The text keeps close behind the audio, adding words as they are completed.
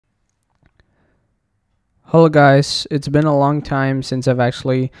Hello guys, it's been a long time since I've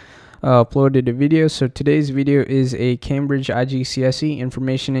actually uploaded a video. So today's video is a Cambridge iGCSE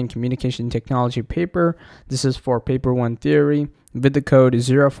Information and Communication Technology paper. This is for paper 1 theory with the code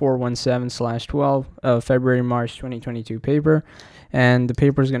 0417/12 of February-March 2022 paper, and the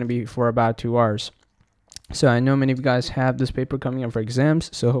paper is going to be for about 2 hours. So I know many of you guys have this paper coming up for exams,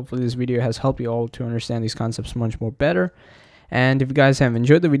 so hopefully this video has helped you all to understand these concepts much more better. And if you guys have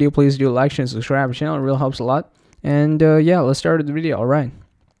enjoyed the video, please do like and subscribe to the channel. It really helps a lot. And yeah, let's start with the video. All right.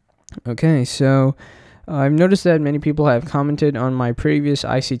 Okay, so I've noticed that many people have commented on my previous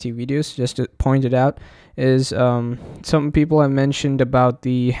ICT videos. Just to point it out, is some people have mentioned about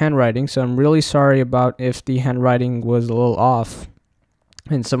the handwriting. So I'm really sorry about if the handwriting was a little off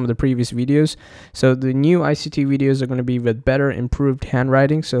in some of the previous videos. So the new ICT videos are going to be with better improved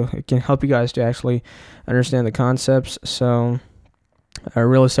handwriting, so it can help you guys to actually understand the concepts. So I'm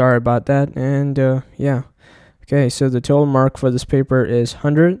really sorry about that. And yeah, okay, so the total mark for this paper is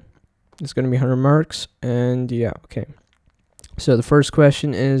 100. It's going to be 100 marks. And yeah, okay, so the first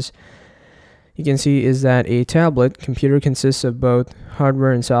question is, you can see, is that a tablet computer consists of both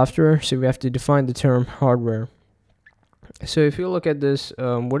hardware and software. So we have to define the term hardware. So if you look at this,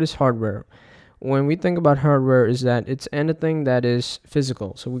 what is hardware? When we think about hardware, is that it's anything that is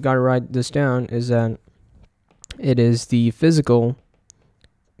physical. So we got to write this down, is that it is the physical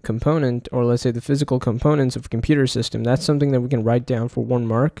component, or let's say the physical components of a computer system. That's something that we can write down for 1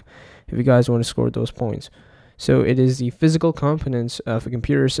 mark if you guys want to score those points. So it is the physical components of a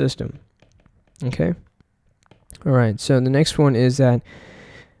computer system. Okay. All right. So the next one is that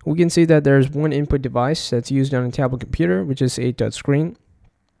we can see that there's one input device that's used on a tablet computer, which is a touchscreen.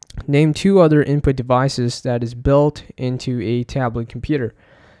 Name 2 other input devices that is built into a tablet computer.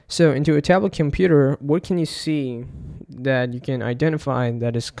 So into a tablet computer, what can you see that you can identify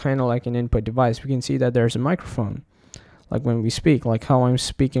that is kind of like an input device? We can see that there's a microphone. Like when we speak, like how I'm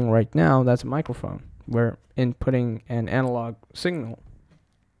speaking right now, that's a microphone. We're inputting an analog signal.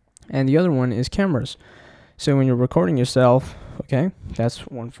 And the other one is cameras. So when you're recording yourself, okay, that's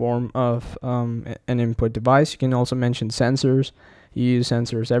one form of an input device. You can also mention sensors. You use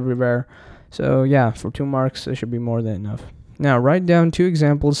sensors everywhere. So yeah, for 2 marks, it should be more than enough. Now write down 2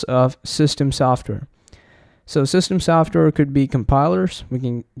 examples of system software. So system software could be compilers. We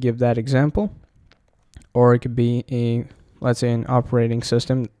can give that example. Or it could be a, let's say, an operating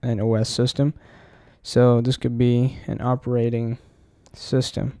system, an OS system. So this could be an operating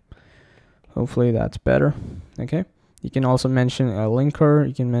system. Hopefully that's better. Okay. You can also mention a linker.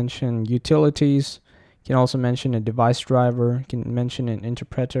 You can mention utilities. You can also mention a device driver. You can mention an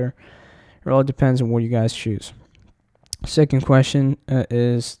interpreter. It all depends on what you guys choose. Second question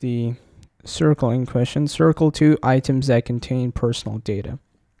is the circling question. Circle 2 items that contain personal data.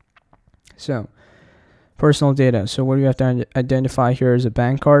 So personal data. So what you have to identify here is a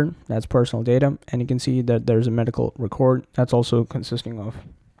bank card. That's personal data. And you can see that there's a medical record. That's also consisting of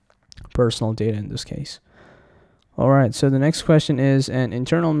personal data in this case. Alright, so the next question is, an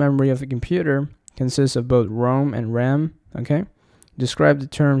internal memory of a computer consists of both ROM and RAM. Okay, describe the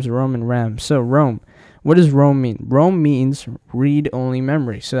terms ROM and RAM. So ROM, what does ROM mean? ROM means read-only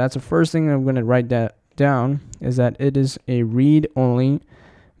memory. So that's the first thing I'm going to write that down, is that it is a read-only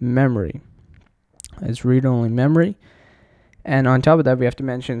memory. It's read-only memory. And on top of that, we have to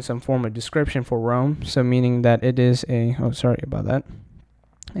mention some form of description for ROM. So meaning that it is a, oh sorry about that,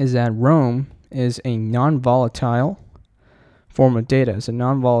 is that ROM is a non-volatile form of data. It's a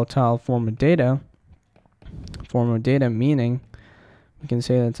non-volatile form of data. Meaning, we can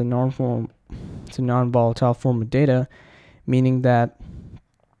say that it's a non-volatile form of data, meaning that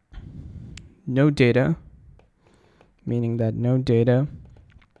no data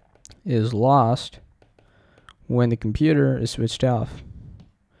is lost when the computer is switched off.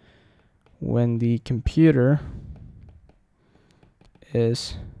 When the computer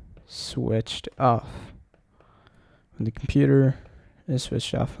is switched off. When the computer is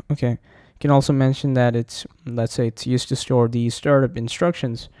switched off. Okay. You can also mention that it's, let's say, it's used to store the startup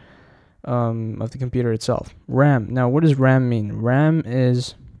instructions of the computer itself. RAM. Now, what does RAM mean? RAM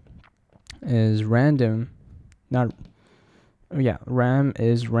is random, not, yeah, RAM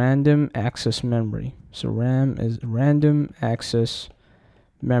is random access memory. So RAM is random access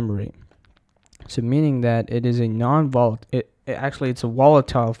memory. So meaning that it is a non-volatile, actually it's a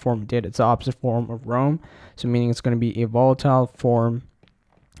volatile form of data. It's the opposite form of ROM. So meaning it's going to be a volatile form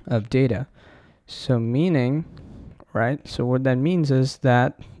of data. So meaning, right, so what that means is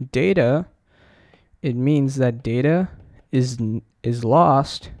that data, it means that data is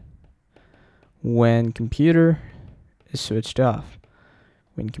lost when computer is switched off.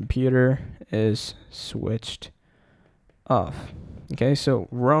 when computer is switched off. Okay, so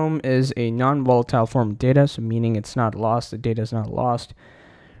ROM is a non-volatile form of data, so meaning it's not lost, the data is not lost.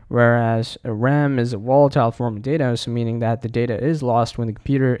 Whereas a RAM is a volatile form of data, so meaning that the data is lost when the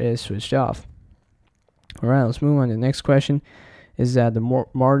computer is switched off. Alright, let's move on to the next question. Is that the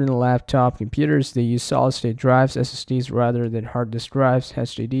modern laptop computers, they use solid-state drives, SSDs, rather than hard disk drives,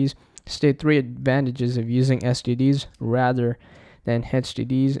 HDDs. State 3 advantages of using SSDs rather than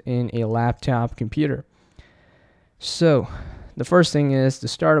HDDs in a laptop computer. So the first thing is the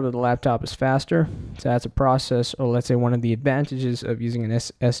startup of the laptop is faster. So that's a process, or let's say one of the advantages of using an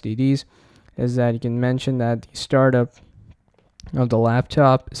SSDs is that you can mention that the startup of the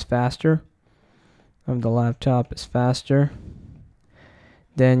laptop is faster.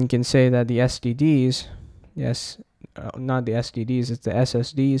 Then you can say that the SSDs, not the SSDs, it's the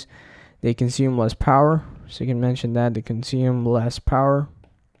SSDs, they consume less power. So you can mention that they consume less power.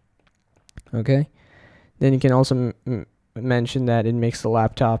 Okay. Then you can also mention that it makes the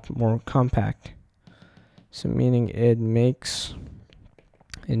laptop more compact. So meaning it makes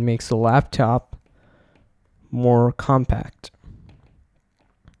the laptop more compact.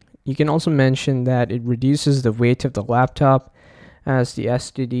 You can also mention that it reduces the weight of the laptop as the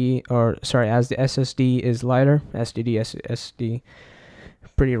SSD is lighter. SSD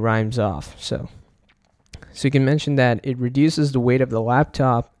pretty rhymes off. So you can mention that it reduces the weight of the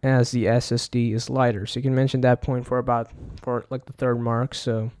laptop as the SSD is lighter. So you can mention that point for like the third mark.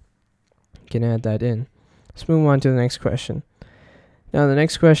 So you can add that in. Let's move on to the next question. Now the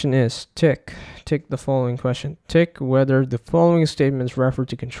next question is tick the following question. Tick whether the following statements refer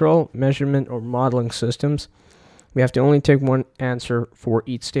to control, measurement, or modeling systems. We have to only take one answer for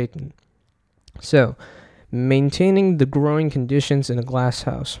each statement. So maintaining the growing conditions in a glass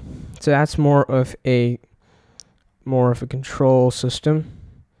house. So that's more of a control system.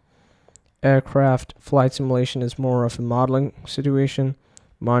 Aircraft flight simulation is more of a modeling situation.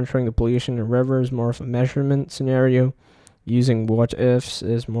 Monitoring the pollution in rivers is more of a measurement scenario. Using what ifs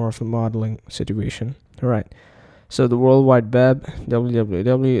is more of a modeling situation. Alright. So the World Wide Web,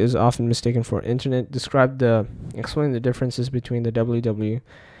 WWW, is often mistaken for internet. Explain the differences between the WWW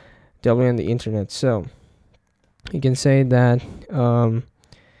and the internet. So you can say that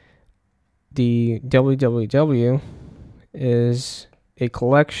the WWW is a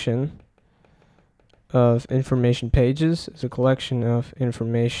collection of information pages. It's a collection of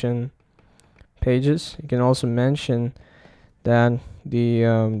information pages. You can also mention that the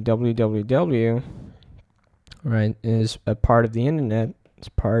WWW, right, is a part of the internet. It's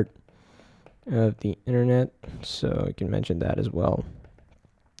part of the internet, so you can mention that as well.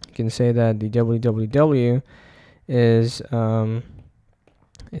 You can say that the WWW is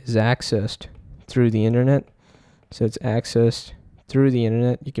accessed through the internet, so it's accessed through the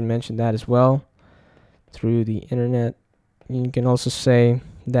internet. You can mention that as well, through the internet. You can also say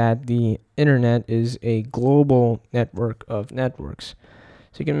that the internet is a global network of networks,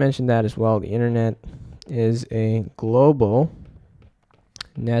 so you can mention that as well. The internet is a global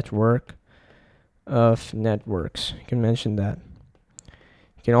network of networks. You can mention that.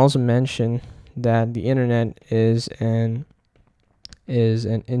 You can also mention that the internet is an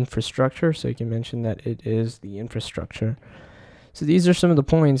infrastructure, so you can mention that it is the infrastructure. So these are some of the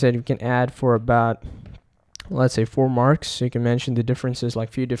points that you can add for about, let's say, 4 marks. So you can mention the differences,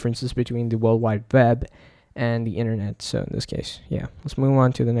 like few differences between the World Wide Web and the internet. So in this case, yeah. Let's move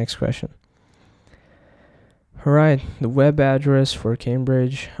on to the next question. Alright, the web address for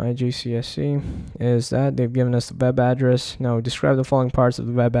Cambridge iGCSE is that they've given us the web address. Now describe the following parts of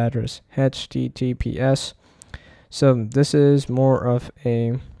the web address. HTTPS. So this is more of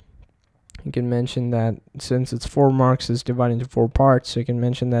a, you can mention that since it's 4 marks, it's divided into 4 parts. So you can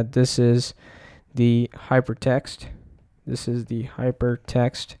mention that this is the hypertext. This is the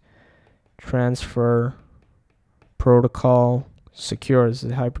hypertext transfer protocol secure. This is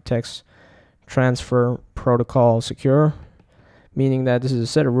the hypertext transfer protocol secure, meaning that this is a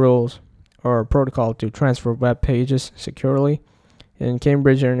set of rules or a protocol to transfer web pages securely. In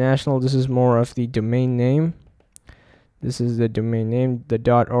Cambridge International, this is more of the domain name. This is the domain name.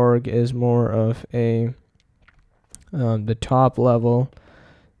 The .org is more of a the top level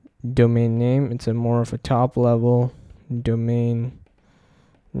domain name. It's a more of a top level domain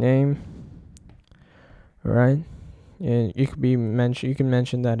name. All right. And you can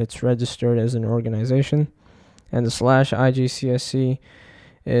mention that it's registered as an organization. And the /iGCSE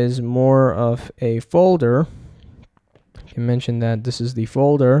is more of a folder. You can mention that this is the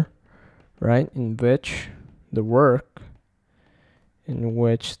folder, right, in which the work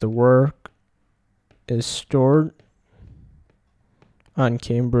is stored on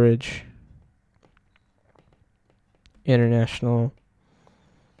Cambridge International's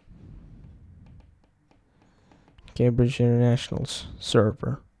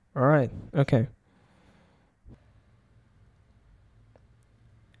server. All right, okay.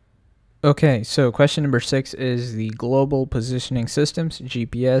 Okay, so question number 6 is the global positioning systems,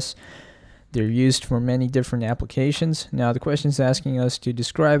 GPS. They're used for many different applications. Now the question is asking us to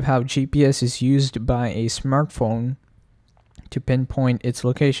describe how GPS is used by a smartphone to pinpoint its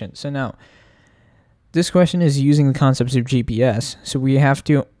location. So now, this question is using the concepts of GPS, so we have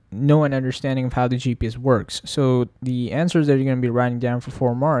to know an understanding of how the GPS works. So the answers that you're going to be writing down for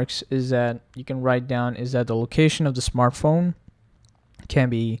 4 marks is that you can write down is that the location of the smartphone can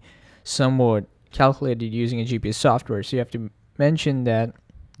be somewhat calculated using a GPS software. So you have to mention that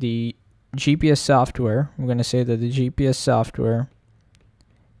the GPS software, I'm going to say that the GPS software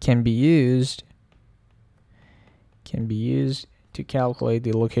can be used to calculate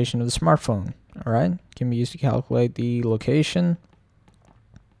the location of the smartphone. All right, can be used to calculate the location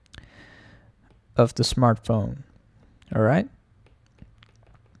of the smartphone. All right,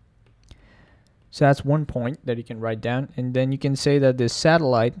 so that's one point that you can write down, and then you can say that the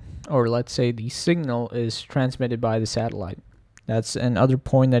satellite, or let's say the signal, is transmitted by the satellite. That's another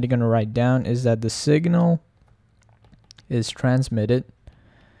point that you're going to write down, is that the signal is transmitted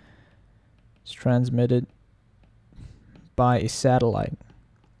by a satellite.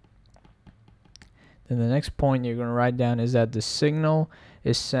 Then the next point you're going to write down is that the signal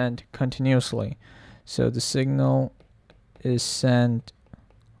is sent continuously. So the signal is sent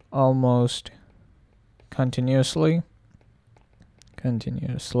almost continuously.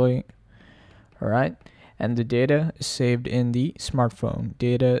 All right, and the data is saved in the smartphone.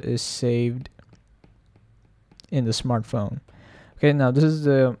 Data is saved in the smartphone. Okay, now this is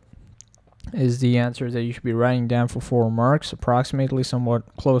the answers that you should be writing down for 4 marks, approximately, somewhat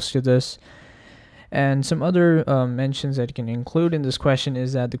close to this. And some other mentions that you can include in this question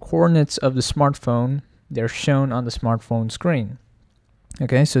is that the coordinates of the smartphone, they're shown on the smartphone screen.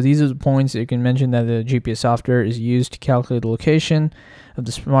 Okay, so these are the points that you can mention that the GPS software is used to calculate the location of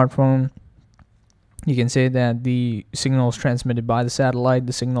the smartphone. You can say that the signal is transmitted by the satellite.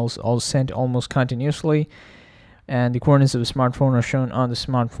 The signal is all sent almost continuously, and the coordinates of the smartphone are shown on the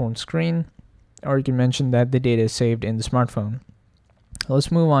smartphone screen. Or you can mention that the data is saved in the smartphone. Let's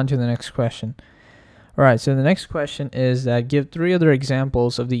move on to the next question. Alright, so the next question is that give 3 other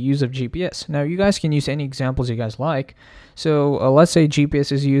examples of the use of GPS. Now, you guys can use any examples you guys like. So let's say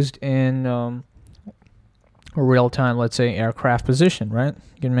GPS is used in a real-time, let's say, aircraft position, right?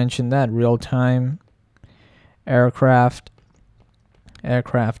 You can mention that, real-time aircraft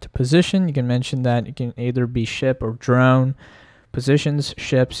position. You can mention that it can either be ship or drone positions.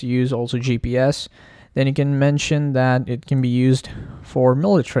 Ships use also GPS. Then you can mention that it can be used for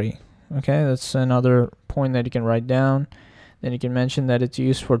military. Okay, that's another point that you can write down. Then you can mention that it's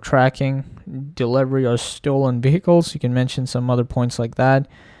used for tracking delivery or stolen vehicles. You can mention some other points like that.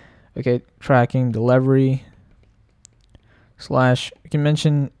 Okay, tracking delivery / you can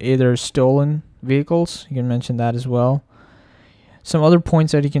mention either stolen vehicles. You can mention that as well. Some other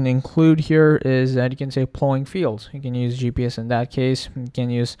points that you can include here is that you can say plowing fields. You can use GPS in that case. You can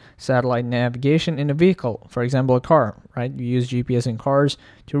use satellite navigation in a vehicle, for example, a car, right? You use GPS in cars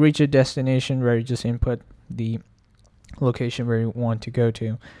to reach a destination where you just input the location where you want to go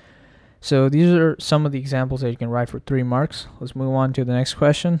to. So these are some of the examples that you can write for 3 marks. Let's move on to the next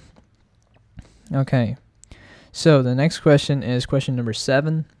question. Okay, so the next question is question number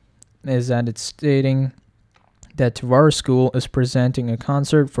 7, is that it's stating that Tavara School is presenting a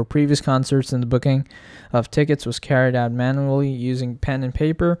concert. For previous concerts, and the booking of tickets was carried out manually using pen and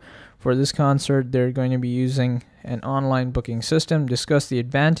paper. For this concert, they're going to be using an online booking system. Discuss the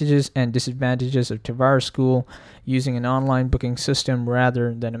advantages and disadvantages of Tavara School using an online booking system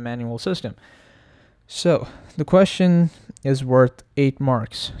rather than a manual system. So the question is worth 8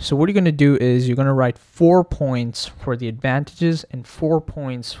 marks. So what you're going to do is you're going to write 4 points for the advantages and 4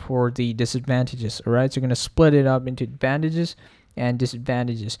 points for the disadvantages. All right, so you're going to split it up into advantages and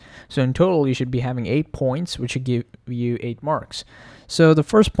disadvantages. So in total, you should be having 8 points, which should give you 8 marks. So the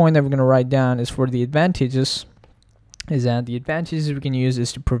first point that we're going to write down is for the advantages, is that the advantages we can use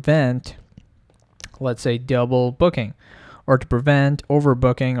is to prevent, let's say, double booking, or to prevent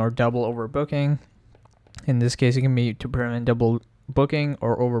overbooking or double overbooking. In this case, it can be to prevent double booking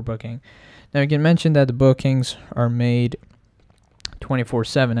or overbooking. Now, you can mention that the bookings are made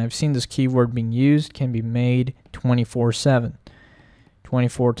 24/7. I've seen this keyword being used, can be made 24/7.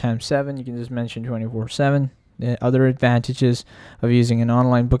 24 times 7, you can just mention 24/7. The other advantages of using an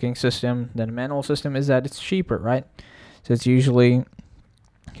online booking system than a manual system is that it's cheaper, right? So it's usually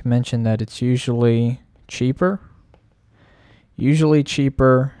You can mention that it's usually cheaper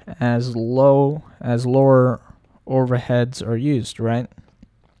as lower overheads are used, right?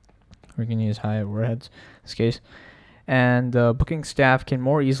 We can use high overheads in this case. And the booking staff can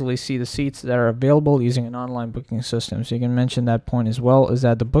more easily see the seats that are available using an online booking system. So you can mention that point as well, is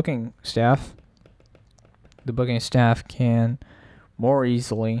that the booking staff can more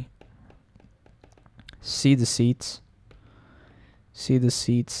easily see the seats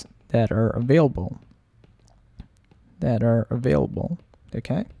that are available.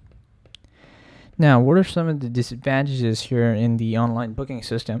 Okay. Now, what are some of the disadvantages here in the online booking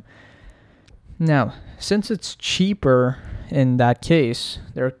system? Now, since it's cheaper in that case,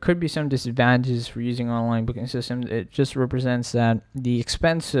 there could be some disadvantages for using online booking systems. It just represents that the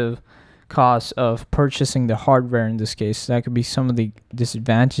expensive cost of purchasing the hardware in this case. That could be some of the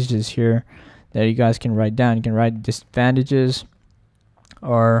disadvantages here that you guys can write down. You can write disadvantages,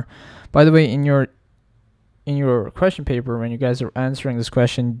 or by the way, in your question paper, when you guys are answering this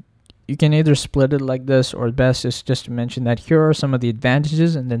question, you can either split it like this, or the best is just to mention that here are some of the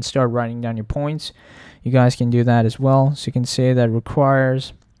advantages and then start writing down your points. You guys can do that as well. So you can say that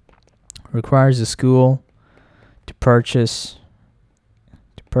requires the school to purchase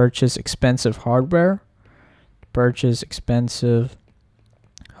expensive hardware.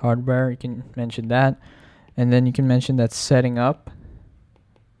 You can mention that. And then you can mention that setting up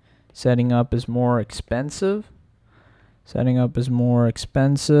is more expensive.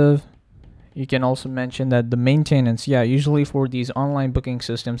 You can also mention that the maintenance, usually for these online booking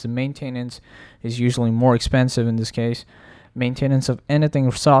systems, the maintenance is usually more expensive in this case. Maintenance of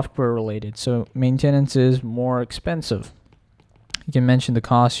anything software related. So maintenance is more expensive. You can mention the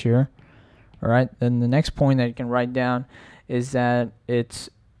cost here. All right. Then the next point that you can write down is that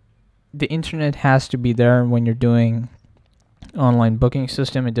the internet has to be there when you're doing online booking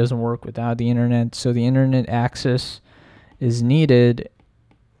system. It doesn't work without the internet. So the internet access is needed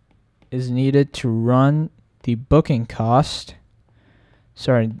to run the booking cost.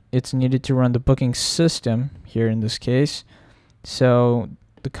 It's needed to run the booking system here in this case. So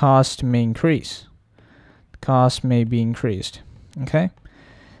the cost may increase. Okay.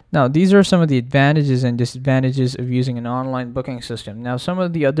 Now, these are some of the advantages and disadvantages of using an online booking system. Now, some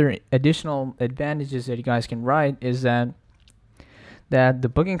of the other additional advantages that you guys can write is that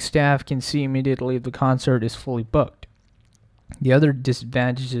the booking staff can see immediately if the concert is fully booked. The other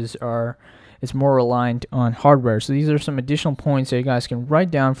disadvantages are it's more reliant on hardware. So these are some additional points that you guys can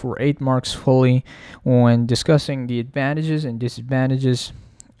write down for 8 marks fully when discussing the advantages and disadvantages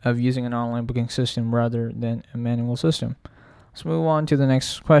of using an online booking system rather than a manual system. Let's move on to the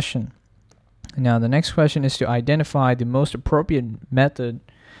next question. Now, the next question is to identify the most appropriate method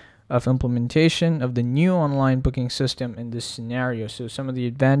of implementation of the new online booking system in this scenario. So some of the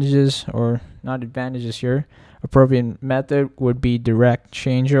advantages, or not advantages here, appropriate method would be direct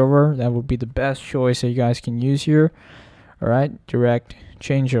changeover. That would be the best choice that you guys can use here. All right, direct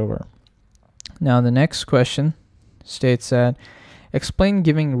changeover. Now the next question states that explain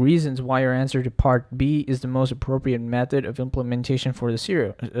giving reasons why your answer to part B is the most appropriate method of implementation for the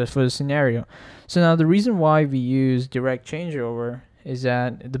scenario. So now the reason why we use direct changeover is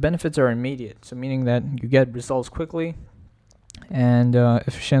that the benefits are immediate, so meaning that you get results quickly and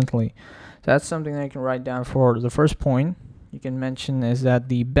efficiently. So that's something that you can write down for the first point. You can mention is that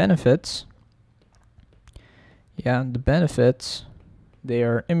the benefits, they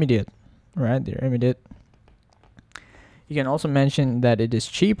are immediate, right? They're immediate. You can also mention that it is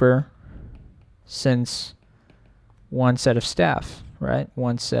cheaper since one set of staff, right?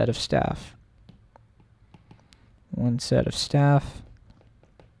 One set of staff.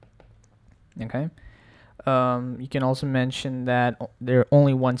 Okay. You can also mention that there's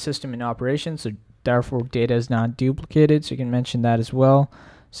only one system in operation, so therefore data is not duplicated. So you can mention that as well.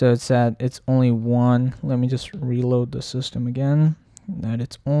 So it's that it's only one. Let me just reload the system again. That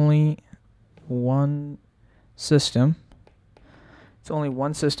it's only one system. It's only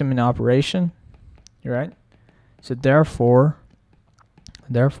one system in operation, right? So therefore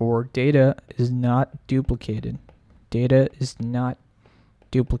data is not duplicated.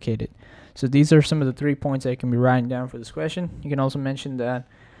 So these are some of the 3 points that can be written down for this question. You can also mention that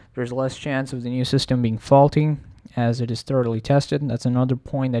there's less chance of the new system being faulty as it is thoroughly tested. That's another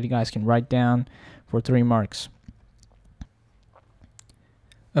point that you guys can write down for 3 marks.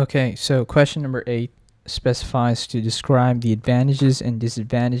 Okay, so question number 8 specifies to describe the advantages and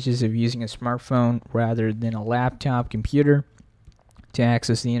disadvantages of using a smartphone rather than a laptop computer to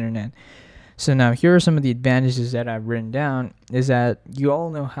access the internet. So now here are some of the advantages that I've written down is that you all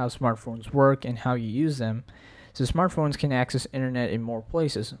know how smartphones work and how you use them. So smartphones can access internet in more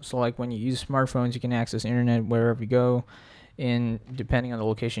places. So like when you use smartphones, you can access internet wherever you go, depending on the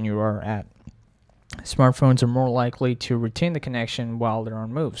location you are at. Smartphones are more likely to retain the connection while they're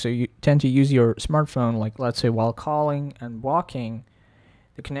on move. So you tend to use your smartphone, like let's say while calling and walking,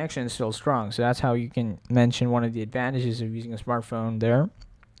 the connection is still strong. So that's how you can mention one of the advantages of using a smartphone there.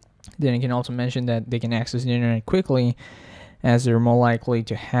 Then you can also mention that they can access the internet quickly, as they're more likely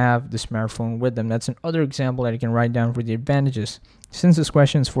to have the smartphone with them. That's another example that you can write down for the advantages. Since this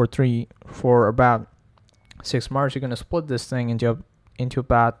question is for about 6 marks, you're going to split this thing into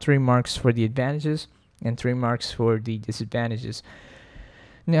about 3 marks for the advantages and 3 marks for the disadvantages.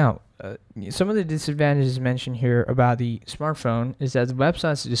 Now, some of the disadvantages mentioned here about the smartphone is that the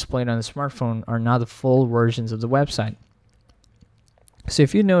websites displayed on the smartphone are not the full versions of the website. So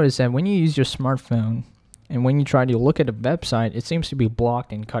if you notice that when you use your smartphone and when you try to look at a website, it seems to be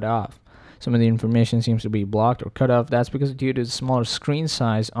blocked and cut off. Some of the information seems to be blocked or cut off. That's because due to the smaller screen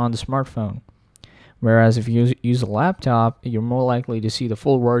size on the smartphone. Whereas if you use a laptop, you're more likely to see the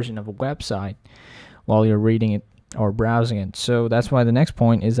full version of a website while you're reading it or browsing it. So that's why the next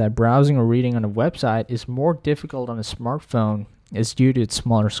point is that browsing or reading on a website is more difficult on a smartphone is due to its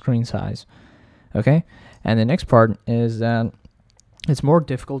smaller screen size. Okay? And the next part is that it's more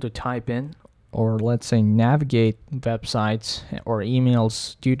difficult to type in or let's say navigate websites or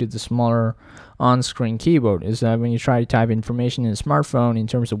emails due to the smaller on-screen keyboard. Is that when you try to type information in a smartphone in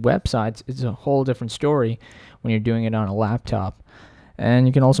terms of websites, it's a whole different story when you're doing it on a laptop. And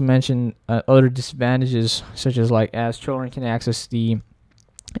you can also mention other disadvantages, such as like as children can access the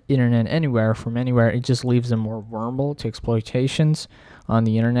internet anywhere from anywhere, it just leaves them more vulnerable to exploitations on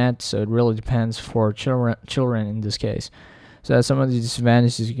the internet. So it really depends for children in this case. So that's some of the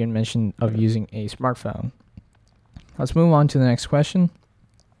disadvantages you can mention of using a smartphone. Let's move on to the next question.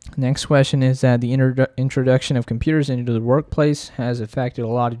 Next question is that the introduction of computers into the workplace has affected a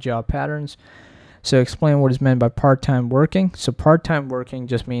lot of job patterns. So explain what is meant by part-time working. So part-time working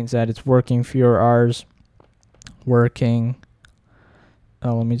just means that it's working fewer hours, let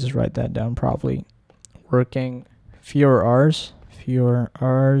me just write that down properly. Working fewer hours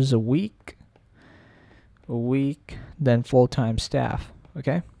a week than full-time staff.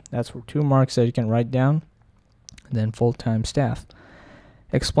 Okay, that's for 2 marks that you can write down. Then full-time staff.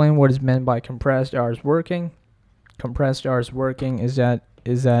 Explain what is meant by compressed hours working. Compressed hours working is that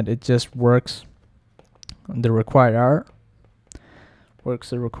it just works the required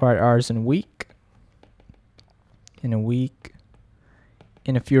hours in a week, in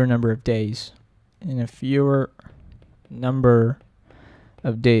a fewer number of days,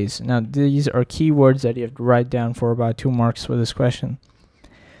 Now these are keywords that you have to write down for about 2 marks for this question.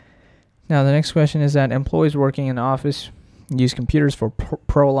 Now the next question is that employees working in the office use computers for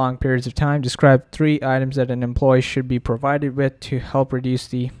prolonged periods of time. Describe 3 items that an employee should be provided with to help reduce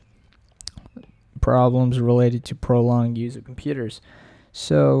the problems related to prolonged use of computers.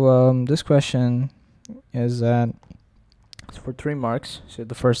 So this question is that it's for 3 marks. So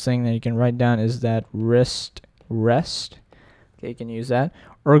the first thing that you can write down is that rest. Okay, you can use that.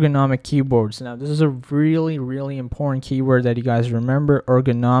 Ergonomic keyboards. Now this is a really, really important keyword that you guys remember.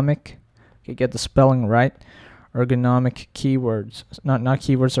 Ergonomic. Okay, get the spelling right. Ergonomic keywords. Not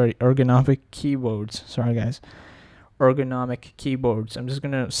keywords, sorry. Ergonomic keyboards. Sorry guys. Ergonomic keyboards. I'm just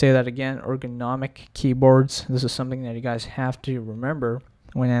going to say that again. Ergonomic keyboards. This is something that you guys have to remember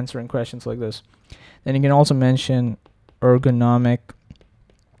when answering questions like this. Then you can also mention ergonomic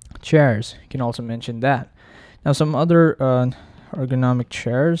chairs. You can also mention that. Now some other ergonomic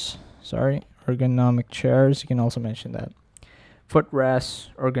chairs. You can also mention that. Footrest,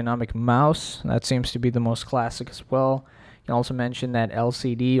 ergonomic mouse. That seems to be the most classic as well. You can also mention that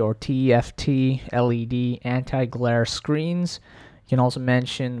LCD or TFT, LED, anti-glare screens. You can also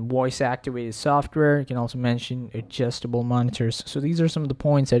mention voice-activated software. You can also mention adjustable monitors. So these are some of the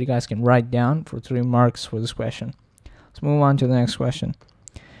points that you guys can write down for 3 marks for this question. Let's move on to the next question.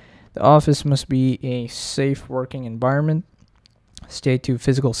 The office must be a safe working environment. State 2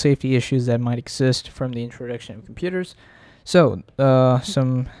 physical safety issues that might exist from the introduction of computers. So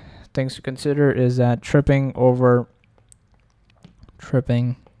some things to consider is that tripping over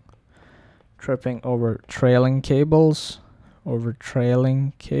trailing cables.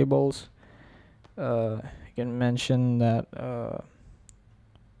 You can mention that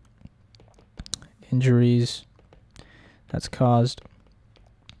injuries that's caused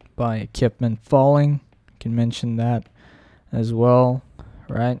by equipment falling. You can mention that as well,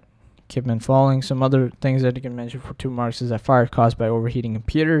 right? Equipment falling. Some other things that you can mention for 2 marks is that fire caused by overheating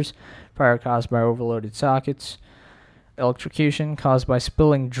computers, fire caused by overloaded sockets, electrocution caused by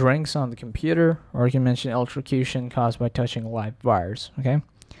spilling drinks on the computer, or you can mention electrocution caused by touching live wires. Okay,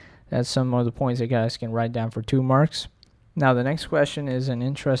 that's some of the points that you guys can write down for 2 marks. Now the next question is an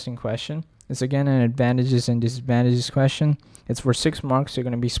interesting question. It's again an advantages and disadvantages question. It's for 6 marks. You're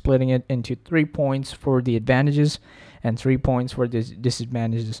going to be splitting it into 3 points for the advantages and 3 points for the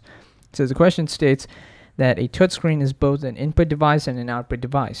disadvantages. So the question states that a touchscreen is both an input device and an output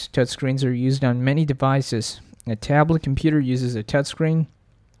device. Touchscreens are used on many devices. A tablet computer uses a touchscreen.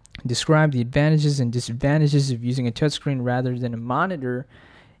 Describe the advantages and disadvantages of using a touchscreen rather than a monitor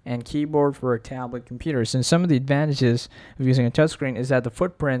and keyboard for a tablet computer. So some of the advantages of using a touchscreen is that the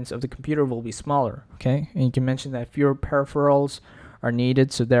footprints of the computer will be smaller. Okay, and you can mention that fewer peripherals are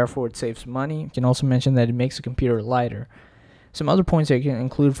needed, so therefore it saves money. You can also mention that it makes the computer lighter. Some other points that you can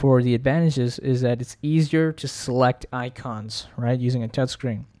include for the advantages is that it's easier to select icons, right, using a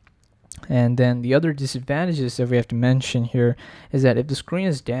touchscreen. And then the other disadvantages that we have to mention here is that if the screen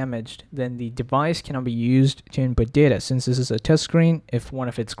is damaged, then the device cannot be used to input data. Since this is a touchscreen, if one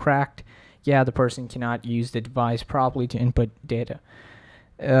of it's cracked, yeah, the person cannot use the device properly to input data.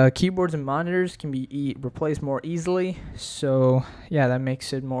 Keyboards and monitors can be replaced more easily, so yeah, that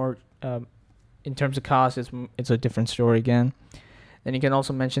makes it more in terms of cost, it's a different story again. Then you can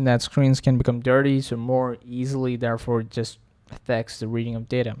also mention that screens can become dirty, so more easily, therefore it just affects the reading of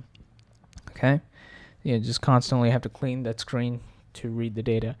data. Okay, you just constantly have to clean that screen to read the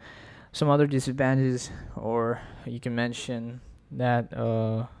data. Some other disadvantages, or you can mention that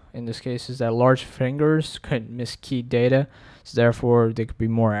in this case, is that large fingers could miskey data, so therefore there could be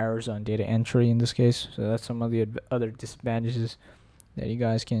more errors on data entry in this case. So that's some of the other disadvantages that you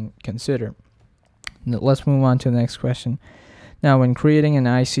guys can consider. Let's move on to the next question. Now, when creating an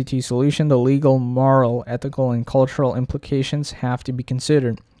ICT solution, the legal, moral, ethical, and cultural implications have to be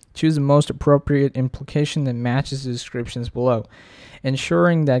considered. Choose the most appropriate implication that matches the descriptions below,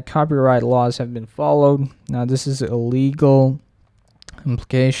 ensuring that copyright laws have been followed. Now, this is a legal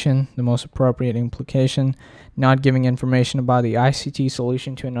implication, the most appropriate implication, not giving information about the ICT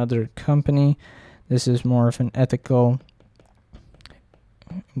solution to another company. This is more of an ethical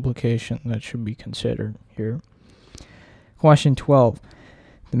implication that should be considered here. Question 12.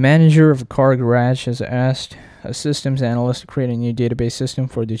 The manager of a car garage has asked a systems analyst to create a new database system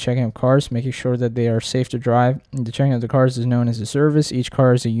for the checking of cars, making sure that they are safe to drive. The checking of the cars is known as a service. Each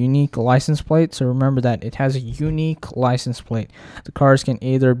car has a unique license plate, so remember that it has a unique license plate. The cars can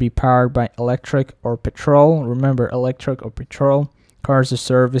either be powered by electric or petrol. Remember, electric or petrol. Cars are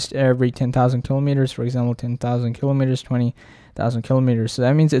serviced every 10,000 kilometers. For example, 10,000 kilometers, 20,000 kilometers. So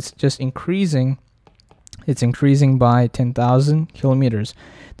that means it's just increasing. It's increasing by 10,000 kilometers.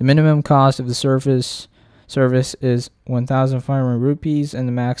 The minimum cost of the service is 1,500 rupees, and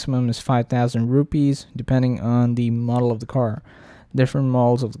the maximum is 5,000 rupees, depending on the model of the car. Different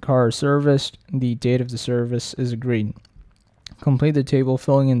models of the car are serviced. The date of the service is agreed. Complete the table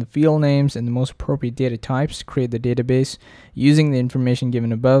filling in the field names and the most appropriate data types to create the database using the information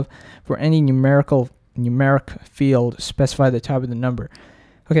given above. For any numeric field, specify the type of the number.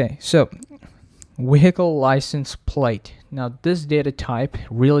 Okay, so vehicle license plate. Now this data type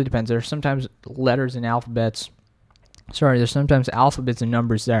really depends. There's sometimes letters and alphabets. There's sometimes alphabets and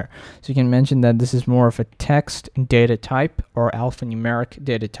numbers there. So you can mention that this is more of a text data type or alphanumeric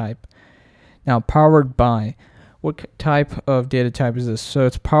data type. Now, powered by. What type of data type is this? So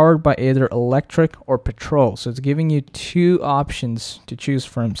it's powered by either electric or petrol. So it's giving you 2 options to choose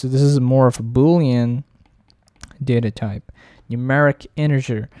from. So this is more of a Boolean data type. Numeric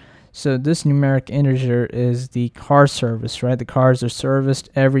integer. So this numeric integer is the car service, right? The cars are serviced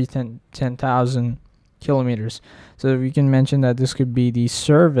every 10,000 kilometers. So we can mention that this could be the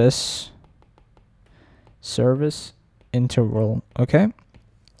service interval, okay?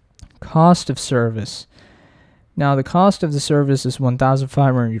 Cost of service. Now the cost of the service is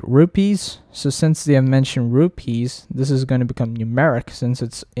 1,500 rupees. So since they have mentioned rupees, this is going to become numeric. Since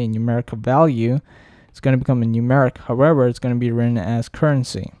it's a numerical value, it's going to become a numeric. However, it's going to be written as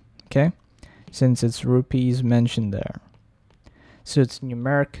currency. Okay, since it's rupees mentioned there, so it's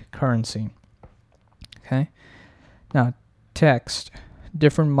numeric currency. Okay, now text.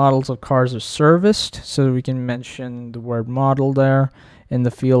 Different models of cars are serviced, so we can mention the word model there in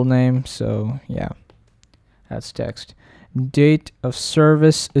the field name. So yeah, that's text. Date of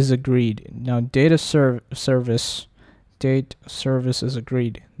service is agreed. Now date of service is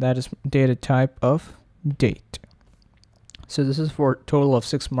agreed. That is data type of date. So this is for a total of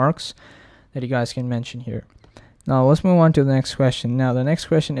 6 marks that you guys can mention here. Now let's move on to the next question. Now the next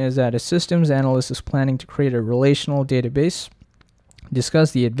question is that a systems analyst is planning to create a relational database.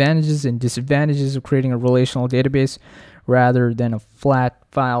 Discuss the advantages and disadvantages of creating a relational database. rather than a flat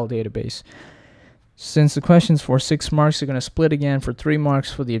file database. Since the question's for 6 marks, you're going to split again for 3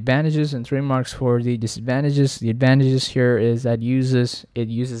 marks for the advantages and 3 marks for the disadvantages. The advantages here is that it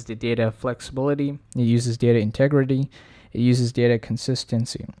uses the data flexibility, it uses data integrity, it uses data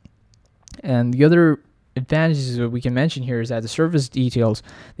consistency. And the other advantages that we can mention here is that the service details,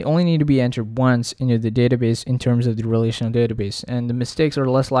 they only need to be entered once into the database in terms of the relational database. And the mistakes are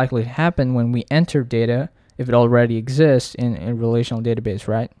less likely to happen when we enter data if it already exists in a relational database,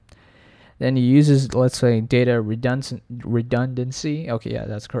 right? Then it uses, let's say, data redundancy. Okay, yeah,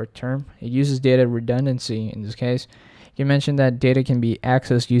 that's the correct term. It uses data redundancy in this case. You mentioned that data can be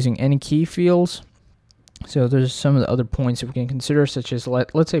accessed using any key fields. So there's some of the other points that we can consider, such as,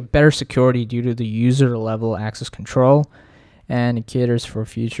 let's say, better security due to the user level access control, and it caters for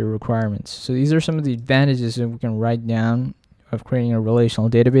future requirements. So these are some of the advantages that we can write down of creating a relational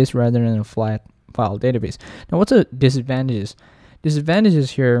database rather than a flat file database. Now, what's the disadvantages? Disadvantages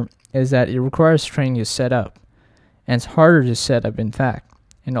here is that it requires training to set up, and it's harder to set up, in fact,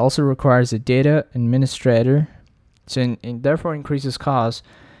 and also requires a data administrator, so it therefore increases costs,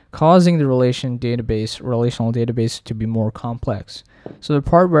 causing the relational database to be more complex. So the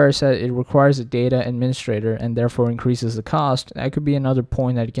part where I said it requires a data administrator and therefore increases the cost, that could be another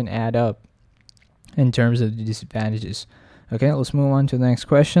point that you can add up in terms of the disadvantages. Okay, let's move on to the next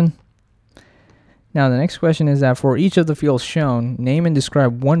question. Now, the next question is that for each of the fields shown, name and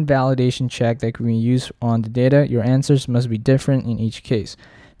describe one validation check that can be used on the data. Your answers must be different in each case.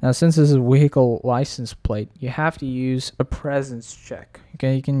 Now, since this is a vehicle license plate, you have to use a presence check.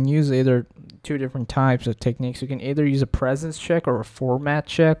 Okay, you can use either 2 different types of techniques. You can either use a presence check or a format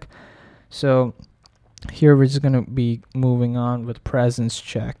check. So here we're just going to be moving on with presence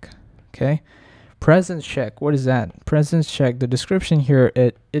check. Okay. Presence check, what is that? Presence check, the description here,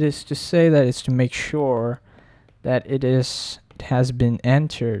 it is to say that it's to make sure that it has been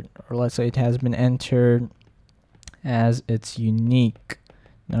entered, or let's say it has been entered as its unique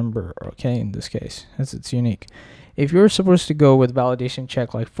number, okay, in this case, as it's unique. If you're supposed to go with validation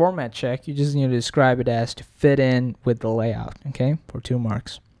check like format check, you just need to describe it as to fit in with the layout, okay, for 2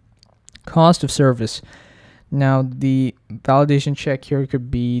 marks. Cost of service. Now, the validation check here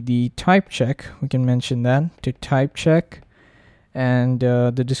could be the type check. We can mention that to type check. And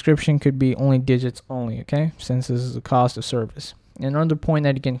the description could be only digits only, okay, since this is the cost of service. Another point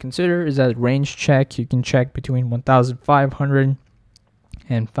that you can consider is that range check. You can check between 1,500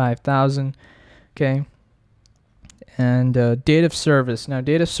 and 5,000, okay. And date of service. Now,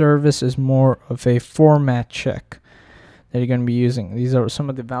 date of service is more of a format check that you're going to be using. These are some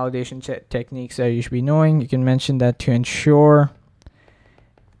of the validation techniques that you should be knowing. You can mention that to ensure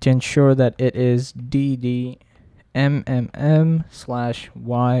that it is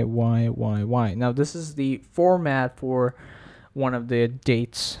DDMMM/YYYY. Now, this is the format for one of the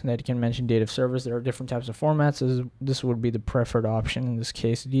dates that you can mention, date of service. There are different types of formats. This would be the preferred option in this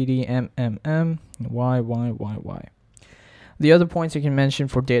case, DDMMM/YYYY. The other points you can mention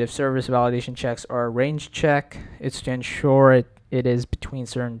for date of service validation checks are range check. It's to ensure it is between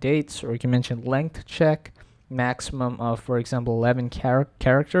certain dates. Or you can mention length check, maximum of, for example, 11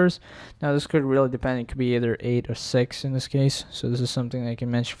 characters. Now, this could really depend. It could be either 8 or 6 in this case. So this is something that you can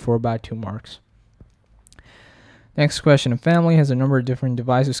mention for about 2 marks. Next question. A family has a number of different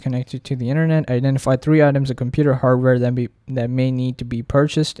devices connected to the internet. Identify 3 items of computer hardware that may need to be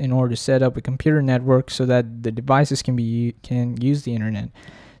purchased in order to set up a computer network so that the devices can use the internet.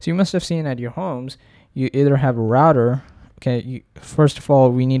 So you must have seen at your homes, you either have a router. Okay, first of all,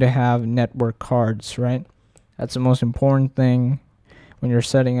 we need to have network cards, right? That's the most important thing when you're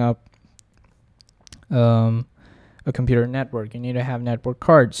setting up a computer network. You need to have network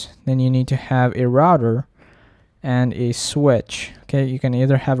cards. Then you need to have a router and a switch. Okay, you can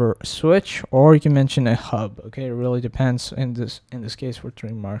either have a switch or you can mention a hub. Okay, it really depends in this case for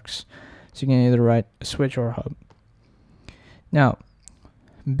 3 marks. So you can either write a switch or a hub. Now,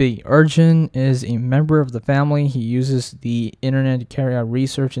 B. Arjun is a member of the family. He uses the internet to carry out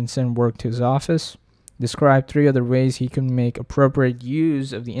research and send work to his office. Describe 3 other ways he can make appropriate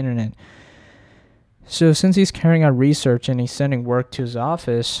use of the internet. So since he's carrying out research and he's sending work to his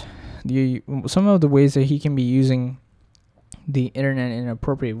office, some of the ways that he can be using the internet in an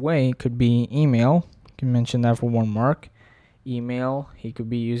appropriate way could be email. You can mention that for 1 mark. Email, he could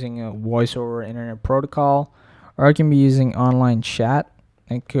be using a voice over internet protocol, or he can be using online chat.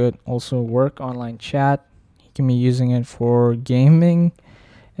 It could also work, online chat. He can be using it for gaming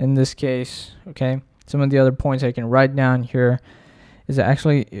in this case. Okay, some of the other points I can write down here is that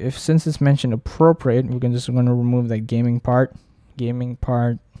actually, since it's mentioned appropriate, we're just going to remove that gaming part.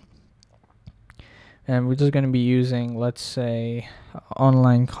 and we're just going to be using, let's say,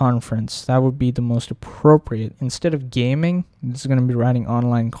 online conference. That would be the most appropriate. Instead of gaming, this is going to be writing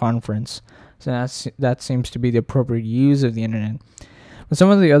online conference. So that seems to be the appropriate use of the internet. But some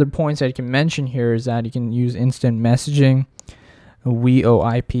of the other points that you can mention here is that you can use instant messaging,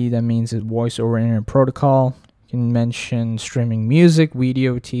 VoIP, that means it's voice over internet protocol. You can mention streaming music,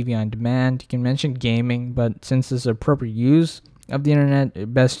 video, TV on demand. You can mention gaming, but since this is appropriate use of the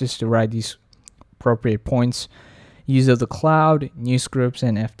internet, best is to write these appropriate points. Use of the cloud, news groups,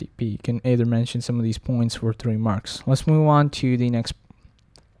 and FTP. You can either mention some of these points for 3 marks. Let's move on to the next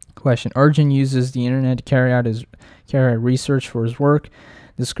question. Arjun uses the internet to carry out research for his work.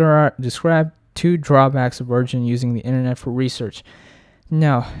 Describe 2 drawbacks of Arjun using the internet for research.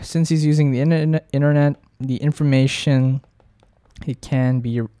 Now, since he's using the internet, the information, it can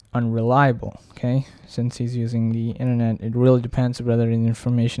be unreliable. Okay, since he's using the internet, it really depends whether the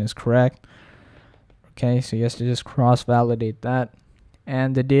information is correct. Okay, so he has to just cross-validate that,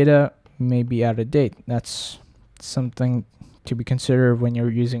 and the data may be out of date. That's something to be considered when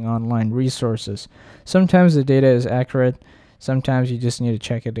you're using online resources. Sometimes the data is accurate, sometimes you just need to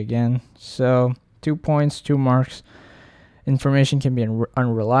check it again. So 2 points, 2 marks. Information can be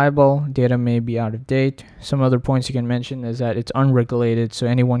unreliable, data may be out of date. Some other points you can mention is that it's unregulated, so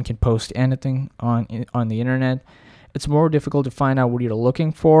anyone can post anything on the internet. It's more difficult to find out what you're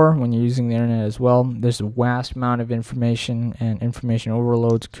looking for when you're using the internet as well. There's a vast amount of information, and information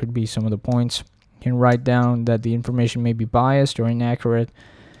overloads could be some of the points. You can write down that the information may be biased or inaccurate,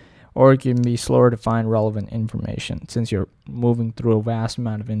 or it can be slower to find relevant information since you're moving through a vast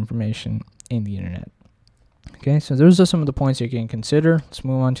amount of information in the internet. Okay, so those are some of the points you can consider. Let's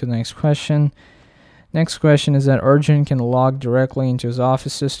move on to the next question. Next question is that Arjun can log directly into his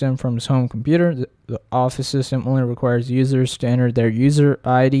office system from his home computer. The office system only requires users to enter their user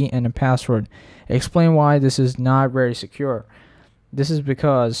ID and a password. Explain why this is not very secure. This is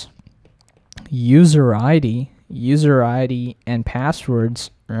because user ID and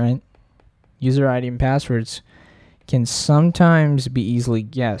passwords, right? User ID and passwords can sometimes be easily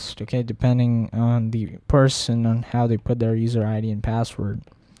guessed, okay, depending on the person, on how they put their user ID and password.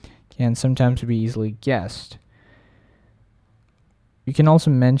 Can sometimes be easily guessed. You can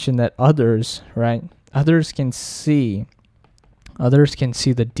also mention that others, right? Others can see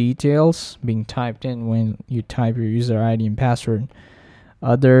the details being typed in when you type your user ID and password.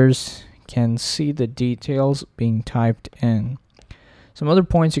 Others can see the details being typed in. Some other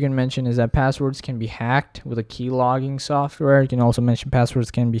points you can mention is that passwords can be hacked with a key logging software. You can also mention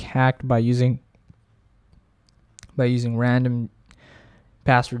passwords can be hacked by using random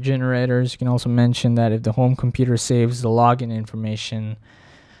password generators. You can also mention that if the home computer saves the login information,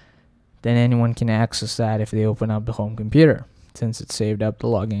 then anyone can access that if they open up the home computer, since it saved up the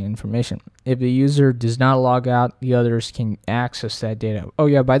login information. If the user does not log out, the others can access that data. Oh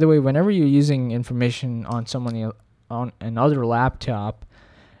yeah, by the way, whenever you're using information on on another laptop,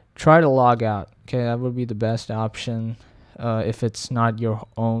 try to log out. Okay, that would be the best option if it's not your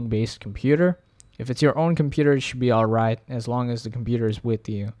own based computer. If it's your own computer, it should be all right as long as the computer is with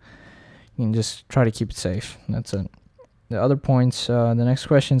you. You can just try to keep it safe. That's it. The other points, the next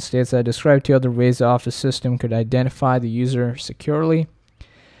question states that describe 2 other ways the office system could identify the user securely.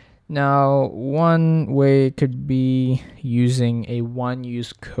 Now, one way could be using a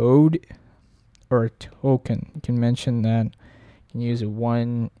one-use code or a token. You can mention that you can use a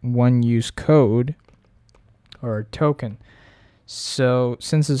one-use code or a token. So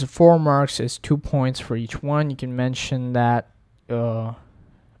since it's 4 marks, it's 2 points for each one. You can mention that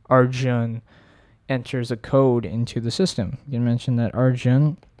Arjun enters a code into the system. You can mention that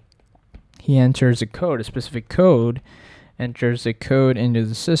Arjun, he enters a code, a specific code, enters a code into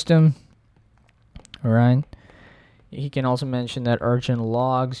the system. All right. He can also mention that Arjun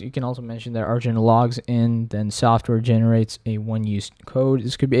logs. You can also mention that Arjun logs in, then software generates a one-use code.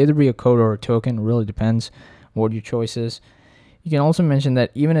 This could either be a code or a token. It really depends what your choice is. You can also mention that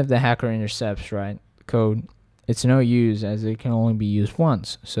even if the hacker intercepts, right, the code, it's no use as it can only be used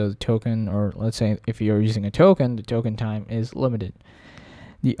once. So the token, or let's say if you're using a token, the token time is limited.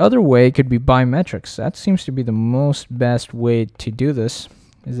 The other way could be biometrics. That seems to be the best way to do this,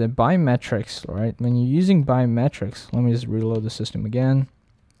 is that biometrics, right? When you're using biometrics, let me just reload the system again.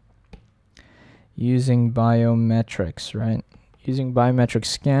 Using biometrics, right? Using biometric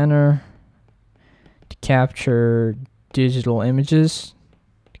scanner to capture digital images,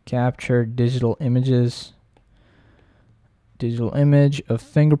 digital image of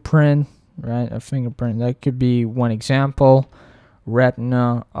fingerprint, right? A fingerprint, that could be one example.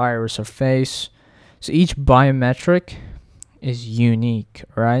 Retina, iris, or face. So each biometric is unique,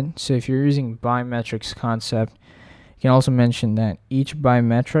 right? So if you're using biometrics concept, you can also mention that each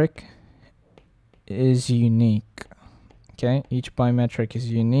biometric is unique. Okay, each biometric is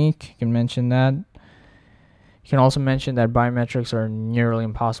unique. You can mention that. You can also mention that biometrics are nearly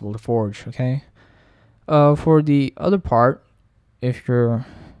impossible to forge. Okay. For the other part, if you're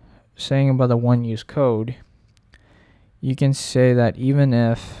saying about the one-use code, you can say that even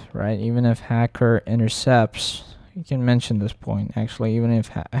if hacker intercepts, you can mention this point actually, even if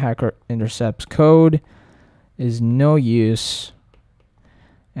hacker intercepts code, is no use,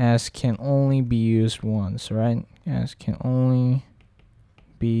 as can only be used once, right? As can only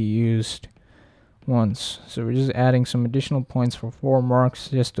be used once. So we're just adding some additional points for 4 marks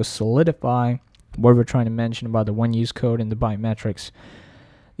just to solidify what we're trying to mention about the one-use code and the biometrics.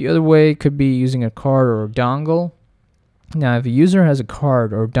 The other way could be using a card or a dongle. Now, if a user has a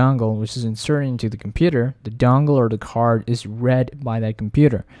card or dongle which is inserted into the computer, the dongle or the card is read by that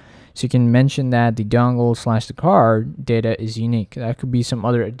computer. So you can mention that the dongle / the card data is unique. That could be some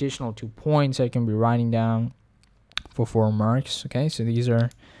other additional 2 points I can be writing down for 4 marks. Okay, so these are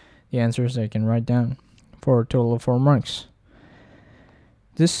the answers I can write down for a total of 4 marks.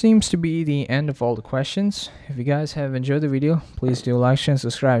 This seems to be the end of all the questions. If you guys have enjoyed the video, please do like, share, and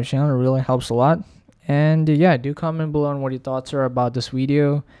subscribe to the channel. It really helps a lot. And yeah, do comment below on what your thoughts are about this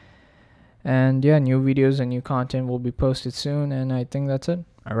video. And yeah, new videos and new content will be posted soon. And I think that's it.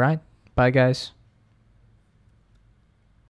 Alright, bye guys.